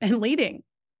am leading.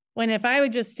 When if I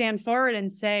would just stand forward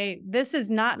and say, this is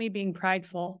not me being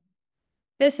prideful.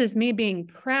 This is me being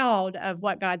proud of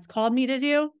what God's called me to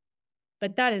do,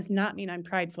 but that does not mean I'm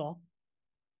prideful.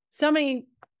 So many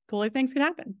cooler things can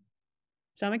happen.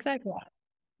 So I'm excited for that.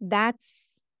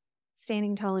 That's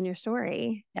standing tall in your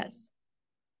story. Yes.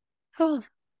 Oh,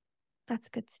 that's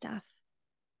good stuff.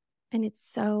 And it's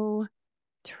so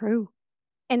true.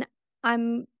 And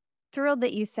I'm thrilled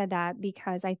that you said that,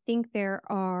 because I think there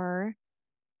are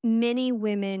many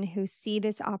women who see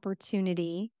this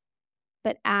opportunity,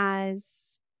 but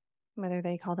as whether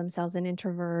they call themselves an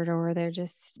introvert, or they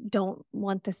just don't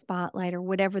want the spotlight, or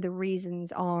whatever the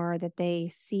reasons are, that they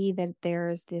see that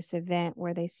there's this event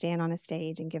where they stand on a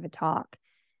stage and give a talk,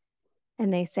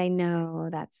 and they say, no,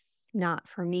 that's not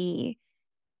for me.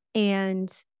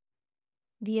 And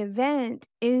the event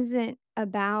isn't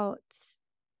about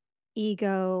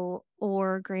ego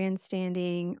or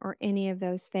grandstanding or any of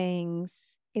those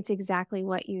things. It's exactly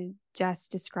what you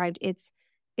just described. It's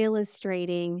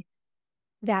illustrating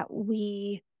that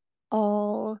we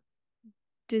all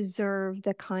deserve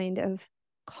the kind of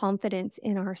confidence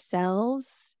in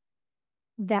ourselves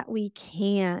that we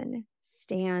can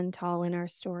stand tall in our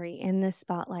story in the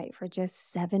spotlight for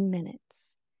just 7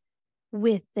 minutes,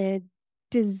 with the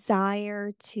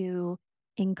desire to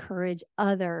encourage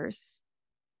others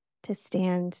to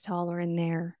stand taller in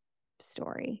their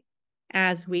story.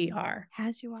 As we are.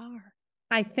 As you are.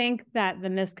 I think that the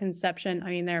misconception, I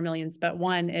mean, there are millions, but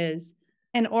one is,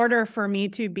 in order for me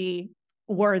to be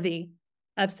worthy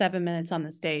of 7 minutes on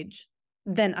the stage,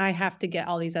 then I have to get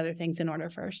all these other things in order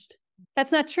first.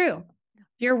 That's not true.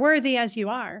 You're worthy as you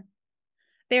are.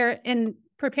 There, in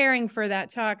preparing for that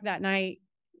talk that night,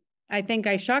 I think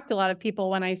I shocked a lot of people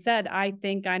when I said, I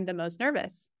think I'm the most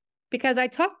nervous because I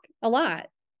talk a lot.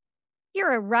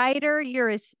 You're a writer, you're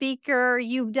a speaker,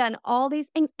 you've done all these,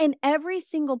 and every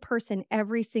single person,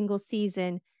 every single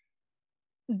season,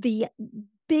 the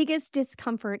biggest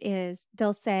discomfort is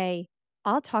they'll say,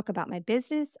 I'll talk about my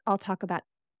business, I'll talk about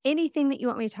anything that you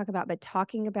want me to talk about, but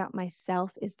talking about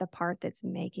myself is the part that's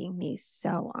making me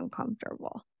so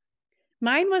uncomfortable.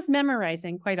 Mine was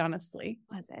memorizing, quite honestly.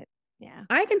 Was it? Yeah.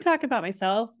 I can talk about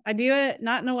myself. I do it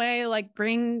not in a way like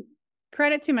bring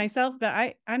credit to myself,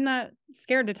 but I'm not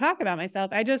scared to talk about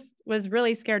myself. I just was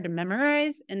really scared to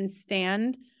memorize and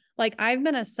stand. Like I've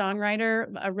been a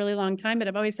songwriter a really long time, but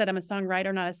I've always said I'm a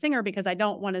songwriter, not a singer, because I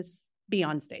don't want to be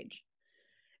on stage.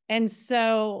 And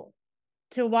so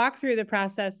to walk through the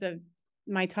process of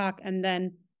my talk and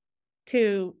then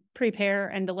to prepare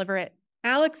and deliver it,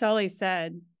 Alex always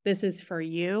said, this is for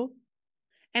you.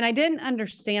 And I didn't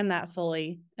understand that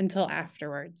fully until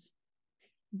afterwards.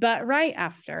 But right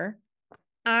after,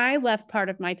 I left part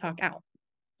of my talk out,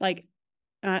 like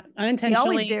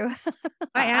unintentionally. You always do.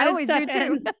 I added always stuff do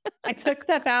too. in. I took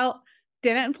stuff out,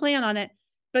 didn't plan on it.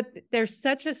 But there's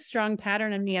such a strong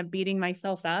pattern in me of beating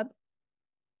myself up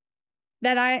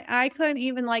that I couldn't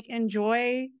even like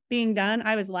enjoy being done.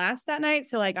 I was last that night.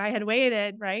 So like I had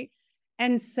waited, right?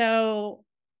 And so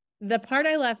the part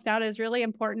I left out is really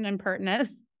important and pertinent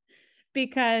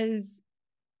because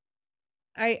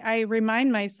I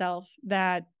remind myself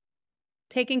that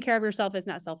taking care of yourself is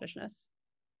not selfishness.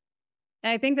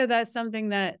 And I think that that's something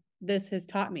that this has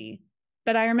taught me.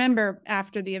 But I remember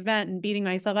after the event and beating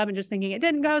myself up and just thinking it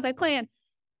didn't go as I planned.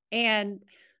 And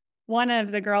one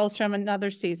of the girls from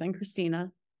another season,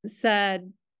 Christina,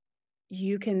 said,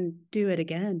 you can do it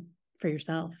again for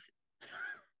yourself.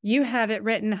 You have it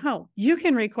written out. You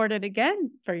can record it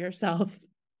again for yourself.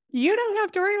 You don't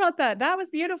have to worry about that. That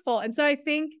was beautiful. And so I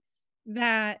think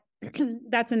that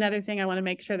that's another thing I want to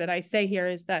make sure that I say here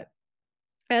is that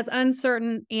as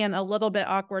uncertain and a little bit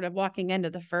awkward of walking into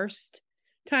the first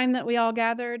time that we all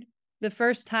gathered, the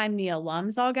first time the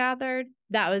alums all gathered,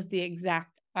 that was the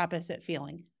exact opposite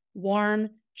feeling. Warm,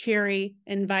 cheery,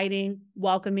 inviting,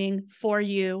 welcoming for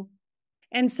you.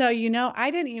 And so,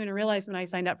 I didn't even realize when I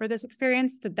signed up for this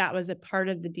experience that that was a part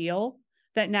of the deal,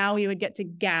 that now we would get to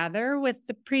gather with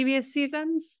the previous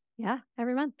seasons. Yeah,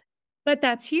 every month. But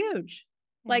that's huge.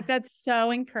 Yeah. Like that's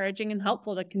so encouraging and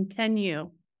helpful to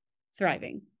continue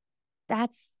thriving.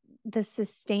 That's the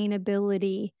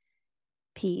sustainability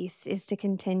piece, is to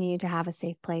continue to have a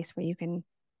safe place where you can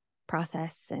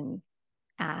process and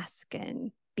ask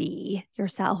and be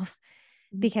yourself.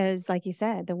 Because like you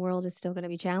said, the world is still going to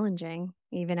be challenging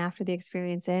even after the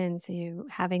experience ends. So you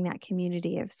having that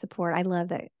community of support. I love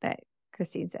that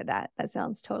Christine said that. That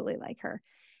sounds totally like her.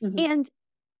 Mm-hmm. And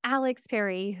Alex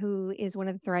Perry, who is one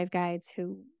of the Thrive Guides,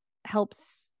 who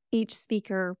helps each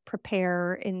speaker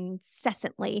prepare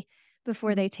incessantly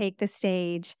before they take the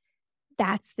stage.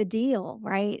 That's the deal,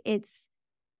 right?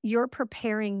 You're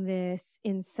preparing this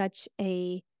in such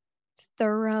a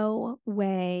thorough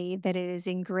way that it is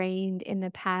ingrained in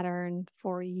the pattern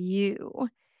for you.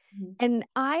 Mm-hmm. And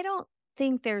I don't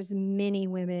think there's many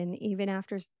women, even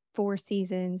after 4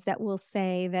 seasons, that will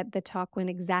say that the talk went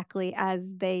exactly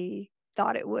as they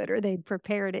thought it would or they'd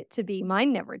prepared it to be.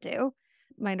 Mine never do.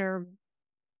 Mine are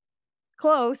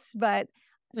close, but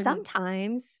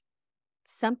sometimes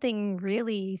something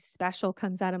really special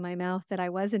comes out of my mouth that I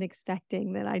wasn't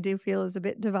expecting, that I do feel is a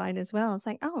bit divine as well. It's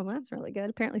like, oh, that's really good.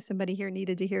 Apparently somebody here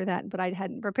needed to hear that, but I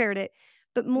hadn't prepared it.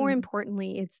 But more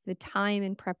importantly, it's the time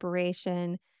and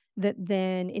preparation that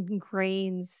then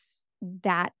ingrains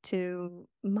that to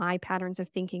my patterns of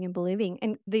thinking and believing.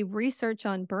 And the research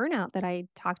on burnout that I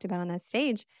talked about on that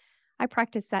stage, I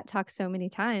practiced that talk so many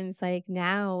times. Like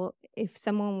now, if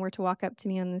someone were to walk up to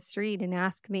me on the street and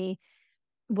ask me,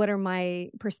 what are my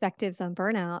perspectives on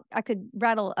burnout? I could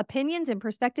rattle opinions and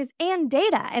perspectives and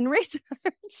data and research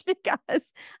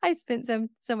because I spent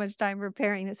so much time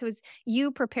preparing this. So it's you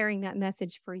preparing that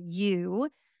message for you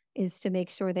is to make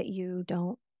sure that you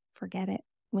don't forget it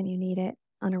when you need it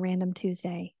on a random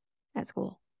Tuesday at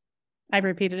school. I've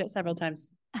repeated it several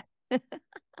times.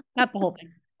 Not the whole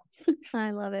thing.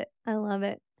 I love it. I love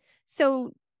it.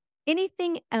 So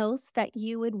anything else that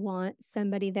you would want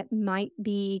somebody that might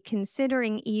be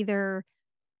considering either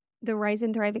the Rise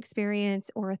and Thrive experience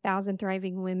or 1,000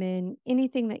 Thriving Women,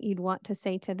 anything that you'd want to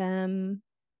say to them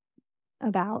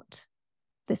about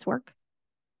this work?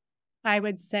 I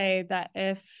would say that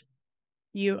if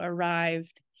you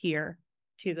arrived here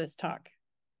to this talk,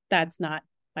 that's not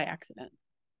by accident.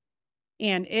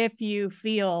 And if you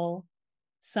feel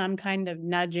some kind of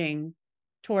nudging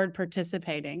toward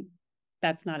participating,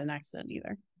 that's not an accident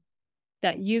either.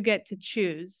 That you get to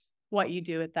choose what you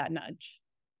do with that nudge.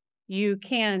 You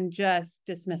can just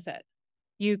dismiss it.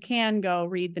 You can go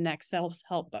read the next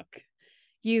self-help book.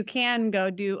 You can go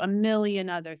do a million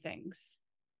other things,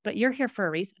 but you're here for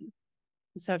a reason.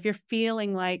 So if you're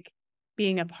feeling like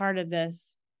being a part of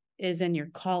this is in your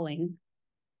calling,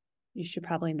 you should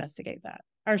probably investigate that.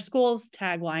 Our school's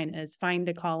tagline is find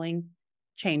a calling,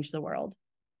 change the world.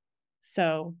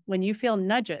 So when you feel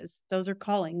nudges, those are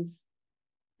callings,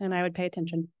 and I would pay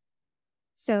attention.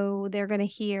 So they're going to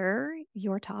hear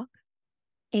your talk.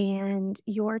 And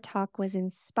your talk was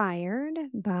inspired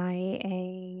by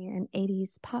an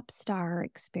 80s pop star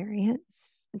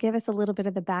experience. Give us a little bit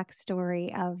of the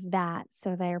backstory of that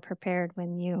so they're prepared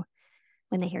when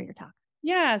they hear your talk.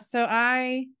 Yeah, so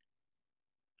I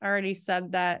already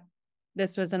said that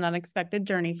this was an unexpected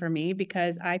journey for me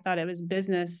because I thought it was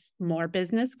more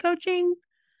business coaching.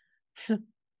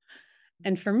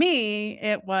 And for me,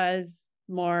 it was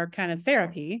more kind of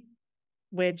therapy,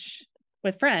 which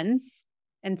with friends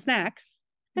and snacks,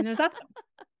 and it was awesome.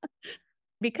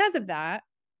 Because of that,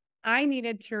 I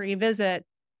needed to revisit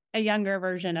a younger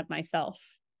version of myself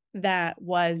that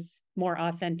was more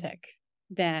authentic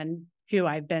than who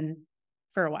I've been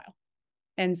for a while.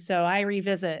 And so I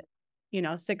revisit,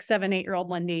 6, 7, 8-year-old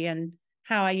Lyndie and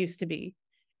how I used to be.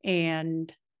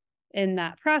 And in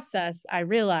that process, I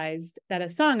realized that a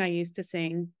song I used to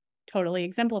sing totally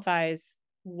exemplifies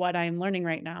what I'm learning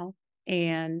right now.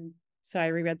 And so I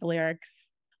reread the lyrics.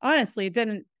 Honestly, it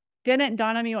didn't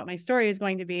dawn on me what my story was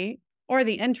going to be or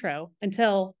the intro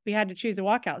until we had to choose a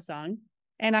walkout song.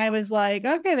 And I was like,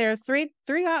 okay, there are three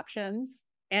options,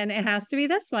 and it has to be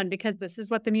this one because this is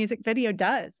what the music video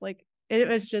does. Like, it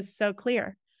was just so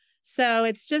clear. So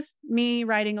it's just me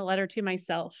writing a letter to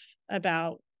myself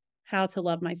about how to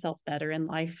love myself better in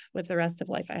life with the rest of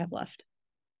life I have left.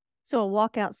 So a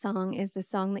walkout song is the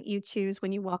song that you choose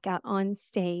when you walk out on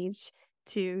stage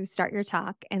to start your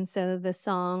talk. And so the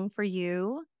song for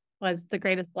you was The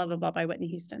Greatest Love of All by Whitney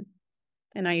Houston.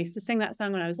 And I used to sing that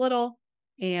song when I was little,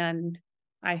 and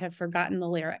I have forgotten the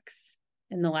lyrics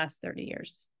in the last 30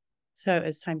 years. So it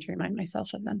was time to remind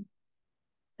myself of them.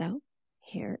 So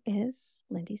here is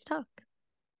Lyndie's talk.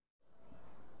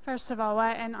 First of all,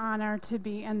 what an honor to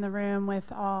be in the room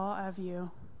with all of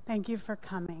you. Thank you for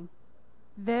coming.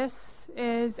 This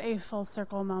is a full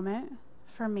circle moment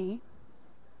for me.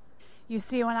 You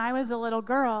see, when I was a little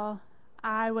girl,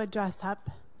 I would dress up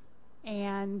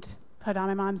and put on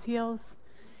my mom's heels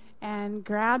and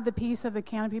grab the piece of the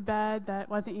canopy bed that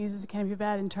wasn't used as a canopy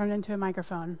bed and turn it into a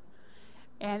microphone.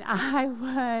 And I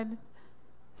would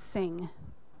sing.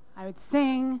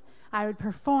 I would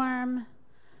perform.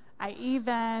 I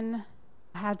even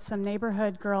had some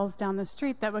neighborhood girls down the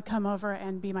street that would come over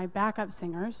and be my backup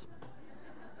singers.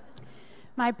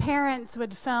 My parents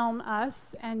would film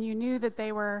us, and you knew that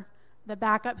they were the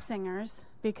backup singers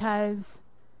because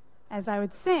as I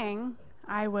would sing,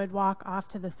 I would walk off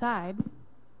to the side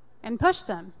and push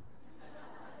them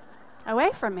away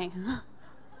from me.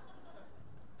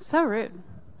 So rude.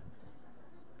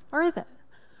 Or is it?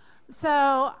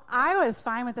 So I was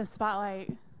fine with the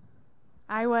spotlight.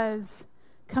 I was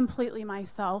completely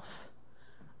myself.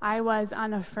 I was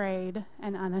unafraid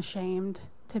and unashamed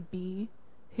to be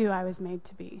who I was made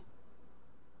to be.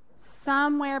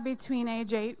 Somewhere between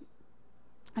age 8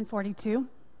 and 42,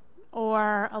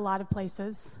 or a lot of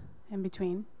places in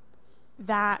between,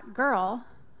 that girl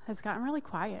has gotten really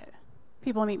quiet.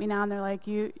 People meet me now and they're like,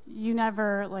 you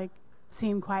never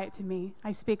seem quiet to me.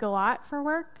 I speak a lot for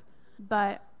work,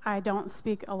 but I don't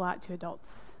speak a lot to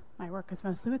adults. My work is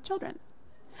mostly with children.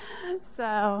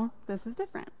 So this is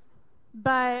different.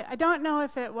 But I don't know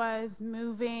if it was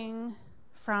moving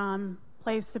from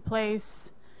place to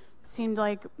place. Seemed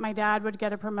like my dad would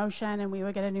get a promotion and we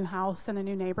would get a new house and a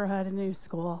new neighborhood and a new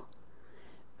school.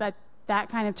 But that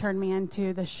kind of turned me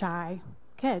into the shy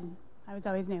kid. I was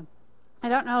always new. I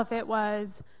don't know if it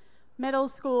was middle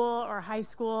school or high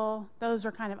school. Those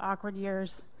were kind of awkward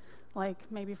years, like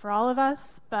maybe for all of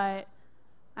us, but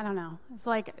I don't know. It's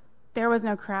like there was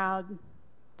no crowd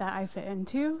that I fit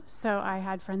into, so I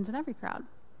had friends in every crowd.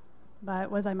 But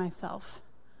was I myself?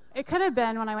 It could have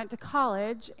been when I went to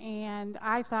college, and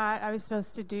I thought I was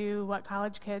supposed to do what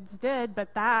college kids did,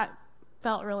 but that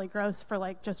felt really gross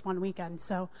for just one weekend.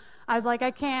 So I was like,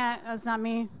 I can't, that's not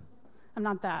me. I'm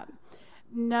not that.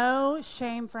 No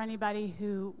shame for anybody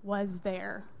who was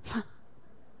there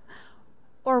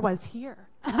or was here.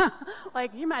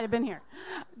 You might have been here.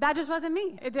 That just wasn't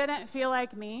me. It didn't feel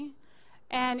like me.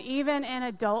 And even in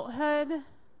adulthood,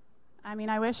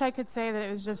 I wish I could say that it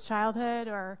was just childhood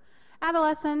or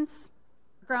adolescence,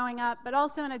 growing up, but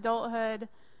also in adulthood,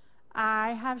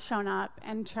 I have shown up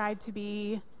and tried to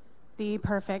be the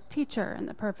perfect teacher and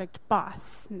the perfect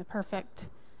boss and the perfect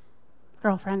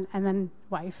girlfriend and then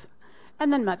wife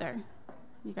and then mother.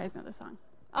 You guys know the song.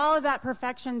 All of that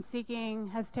perfection seeking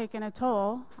has taken a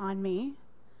toll on me.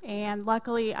 And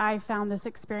luckily, I found this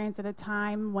experience at a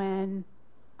time when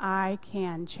I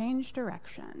can change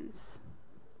directions.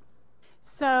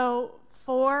 So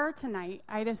for tonight,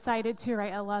 I decided to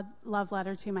write a love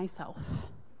letter to myself.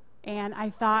 And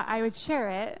I thought I would share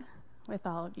it with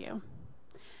all of you.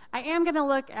 I am going to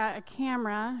look at a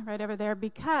camera right over there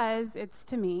because it's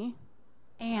to me.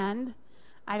 And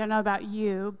I don't know about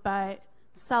you, but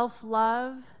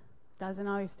self-love doesn't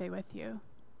always stay with you.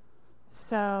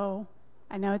 So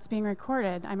I know it's being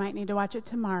recorded. I might need to watch it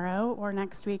tomorrow or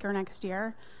next week or next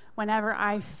year whenever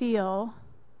I feel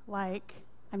like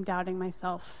I'm doubting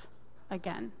myself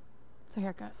again. So here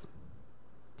it goes.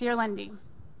 Dear Lyndie,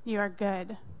 you are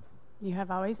good. You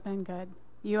have always been good.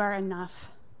 You are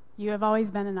enough. You have always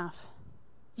been enough.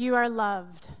 You are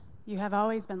loved. You have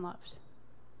always been loved.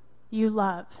 You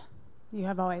love. You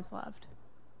have always loved.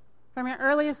 From your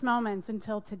earliest moments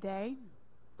until today,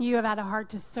 you have had a heart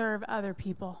to serve other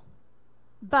people.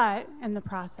 But in the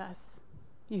process,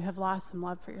 you have lost some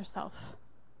love for yourself.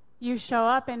 You show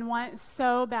up and want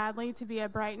so badly to be a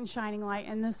bright and shining light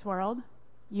in this world,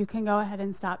 you can go ahead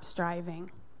and stop striving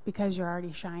because you're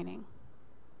already shining.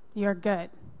 You're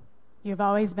good. You've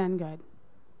always been good.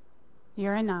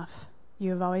 You're enough.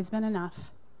 You have always been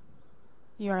enough.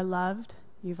 You are loved.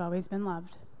 You've always been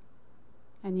loved.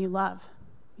 And you love.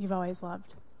 You've always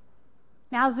loved.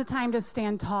 Now's the time to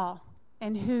stand tall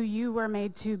in who you were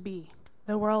made to be.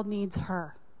 The world needs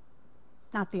her,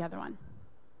 not the other one.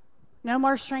 No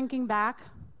more shrinking back.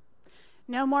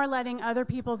 No more letting other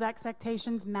people's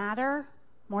expectations matter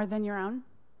more than your own.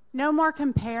 No more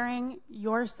comparing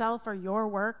yourself or your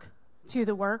work to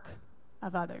the work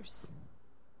of others.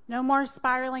 No more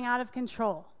spiraling out of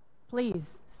control.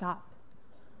 Please stop.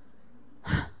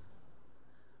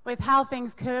 With how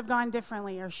things could have gone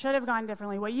differently or should have gone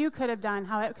differently, what you could have done,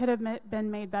 how it could have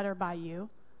been made better by you,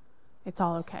 it's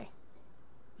all okay.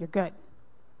 You're good.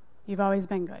 You've always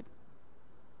been good.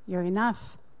 You're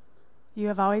enough. You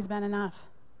have always been enough.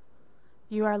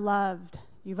 You are loved.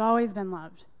 You've always been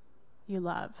loved. You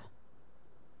love.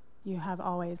 You have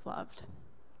always loved.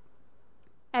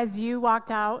 As you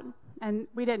walked out, and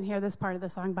we didn't hear this part of the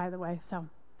song, by the way, so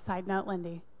side note,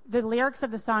 Lyndie. The lyrics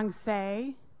of the song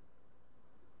say,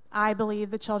 I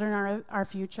believe the children are our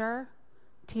future.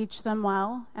 Teach them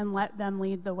well and let them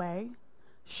lead the way.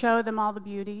 Show them all the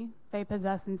beauty they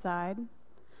possess inside.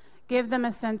 Give them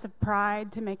a sense of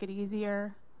pride to make it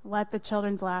easier. Let the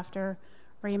children's laughter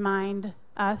remind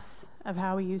us of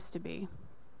how we used to be.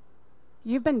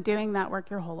 You've been doing that work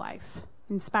your whole life,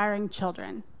 inspiring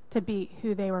children to be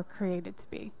who they were created to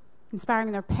be,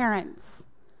 inspiring their parents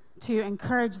to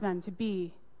encourage them to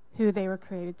be who they were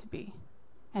created to be.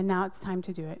 And now it's time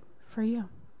to do it for you.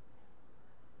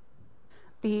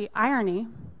 The irony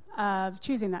of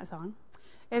choosing that song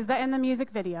is that in the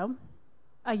music video,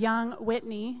 a young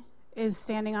Whitney is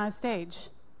standing on a stage,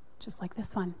 just like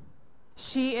this one.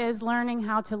 She is learning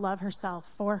how to love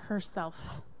herself for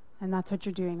herself, and that's what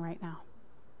you're doing right now.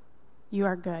 You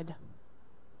are good.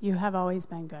 You have always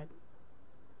been good.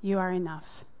 You are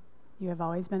enough. You have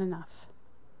always been enough.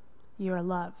 You are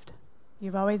loved.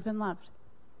 You've always been loved.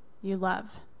 You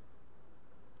love.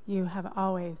 You have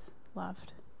always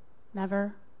loved.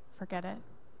 Never forget it.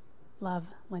 Love,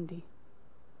 Lyndie.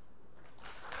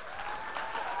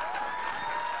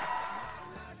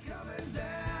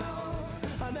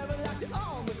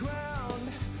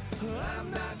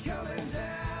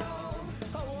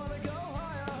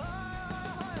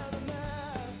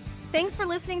 Thanks for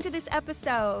listening to this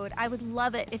episode. I would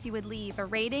love it if you would leave a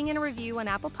rating and a review on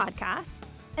Apple Podcasts,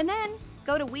 and then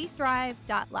go to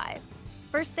wethrive.live.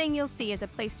 First thing you'll see is a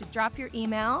place to drop your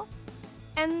email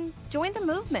and join the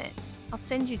movement. I'll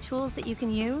send you tools that you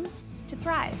can use to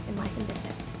thrive in life and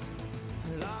business.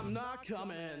 I'm not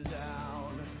coming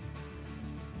down.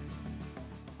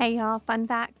 Hey y'all, fun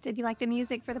fact, if you like the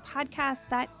music for the podcast,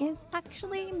 that is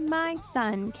actually my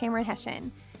son, Cameron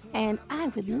Hession. And I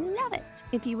would love it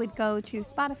if you would go to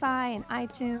Spotify and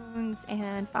iTunes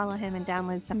and follow him and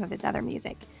download some of his other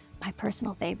music. My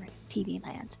personal favorite is TV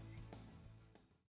Land.